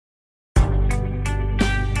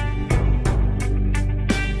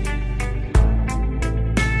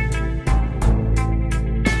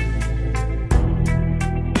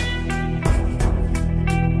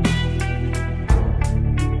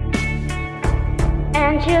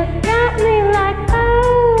you got me like,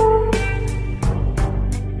 oh,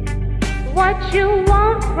 what you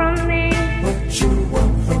want from me? What you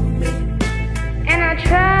want from me? And I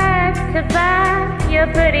tried to buy your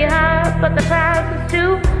pretty heart, but the price was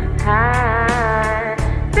too high.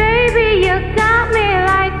 Baby, you got me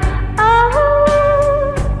like,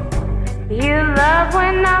 oh, you love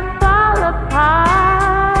when I fall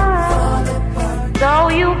apart, so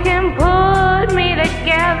you can put me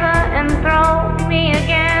together and throw me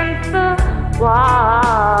against the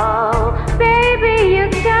wall. Baby, you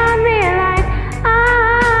got me like,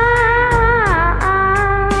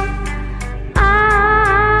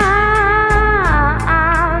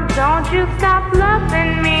 don't you stop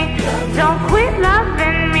loving me, don't quit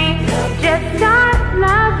loving me, just start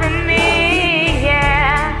loving me,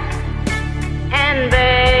 yeah. And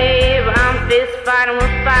babe, I'm fist fighting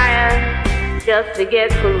with fire just to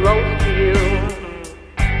get close to you.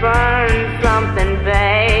 Burn something,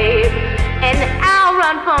 babe, and I'll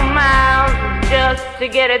run for miles just to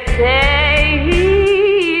get a taste.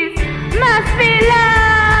 Must be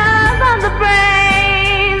love on the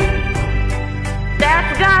brain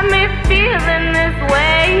that's got me feeling this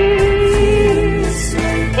way.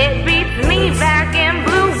 It beats me back in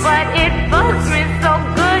blue, but it fucks me so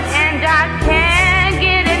good and I can't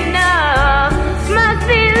get enough. Must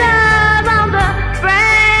be love on the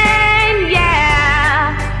brain,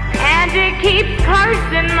 yeah, and it keeps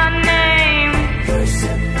cursing my name.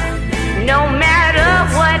 No matter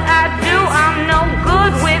what I do, I'm no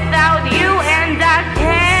good without you, and I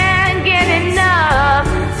can't get enough.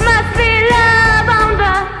 Must be love on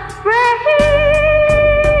the brain.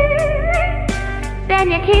 Then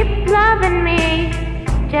you keep loving me,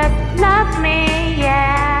 just love me,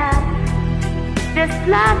 yeah. Just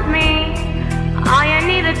love me. All you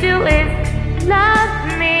need to do is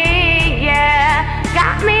love me, yeah.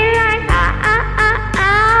 Got me like,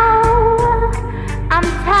 I'm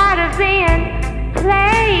tired of being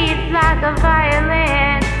played like a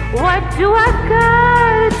violin. What do I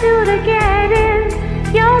gotta do to get in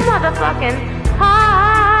your motherfucking heart?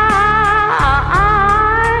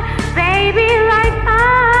 Baby, like,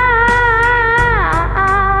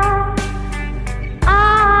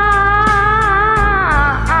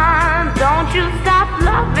 don't you stop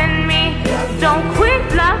loving me, don't quit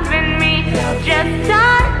loving me, just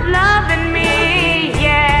start loving me,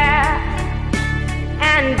 yeah.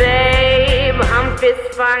 And babe, I'm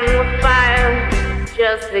fist fighting with fire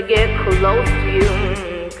just to get close to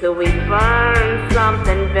you. Could we burn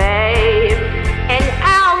something, babe? And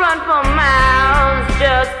I'll run for miles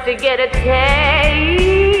just to get a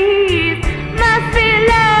taste. Must be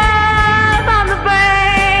love on the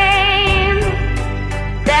brain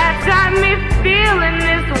that's got me feeling